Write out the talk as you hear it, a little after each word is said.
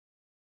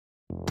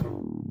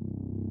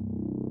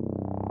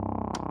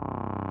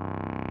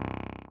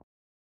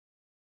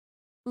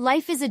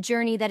Life is a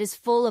journey that is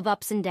full of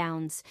ups and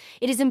downs.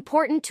 It is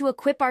important to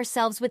equip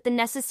ourselves with the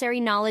necessary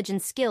knowledge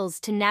and skills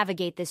to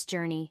navigate this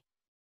journey.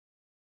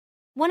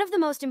 One of the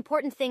most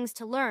important things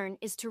to learn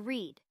is to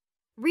read.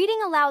 Reading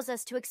allows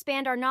us to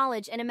expand our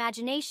knowledge and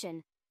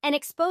imagination, and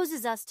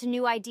exposes us to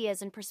new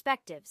ideas and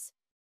perspectives.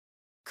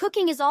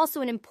 Cooking is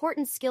also an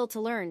important skill to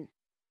learn.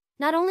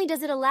 Not only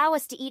does it allow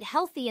us to eat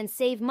healthy and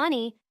save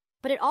money,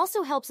 but it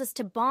also helps us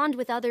to bond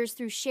with others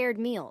through shared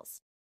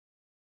meals.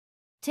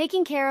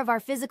 Taking care of our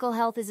physical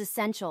health is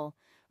essential.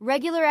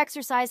 Regular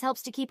exercise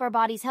helps to keep our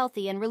bodies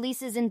healthy and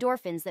releases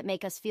endorphins that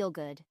make us feel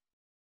good.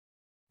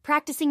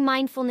 Practicing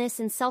mindfulness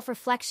and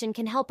self-reflection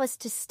can help us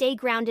to stay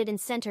grounded and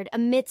centered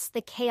amidst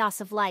the chaos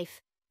of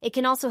life. It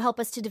can also help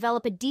us to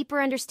develop a deeper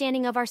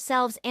understanding of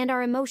ourselves and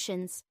our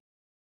emotions.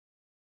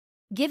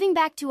 Giving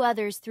back to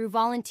others through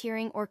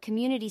volunteering or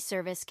community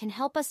service can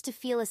help us to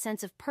feel a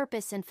sense of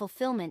purpose and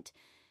fulfillment,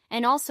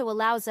 and also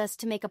allows us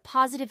to make a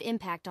positive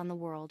impact on the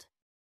world.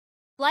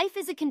 Life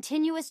is a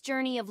continuous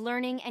journey of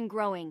learning and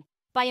growing.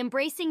 By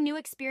embracing new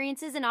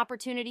experiences and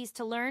opportunities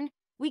to learn,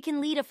 we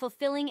can lead a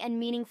fulfilling and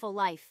meaningful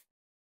life.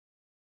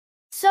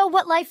 So,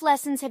 what life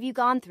lessons have you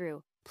gone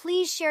through?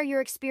 Please share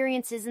your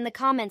experiences in the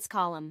comments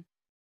column.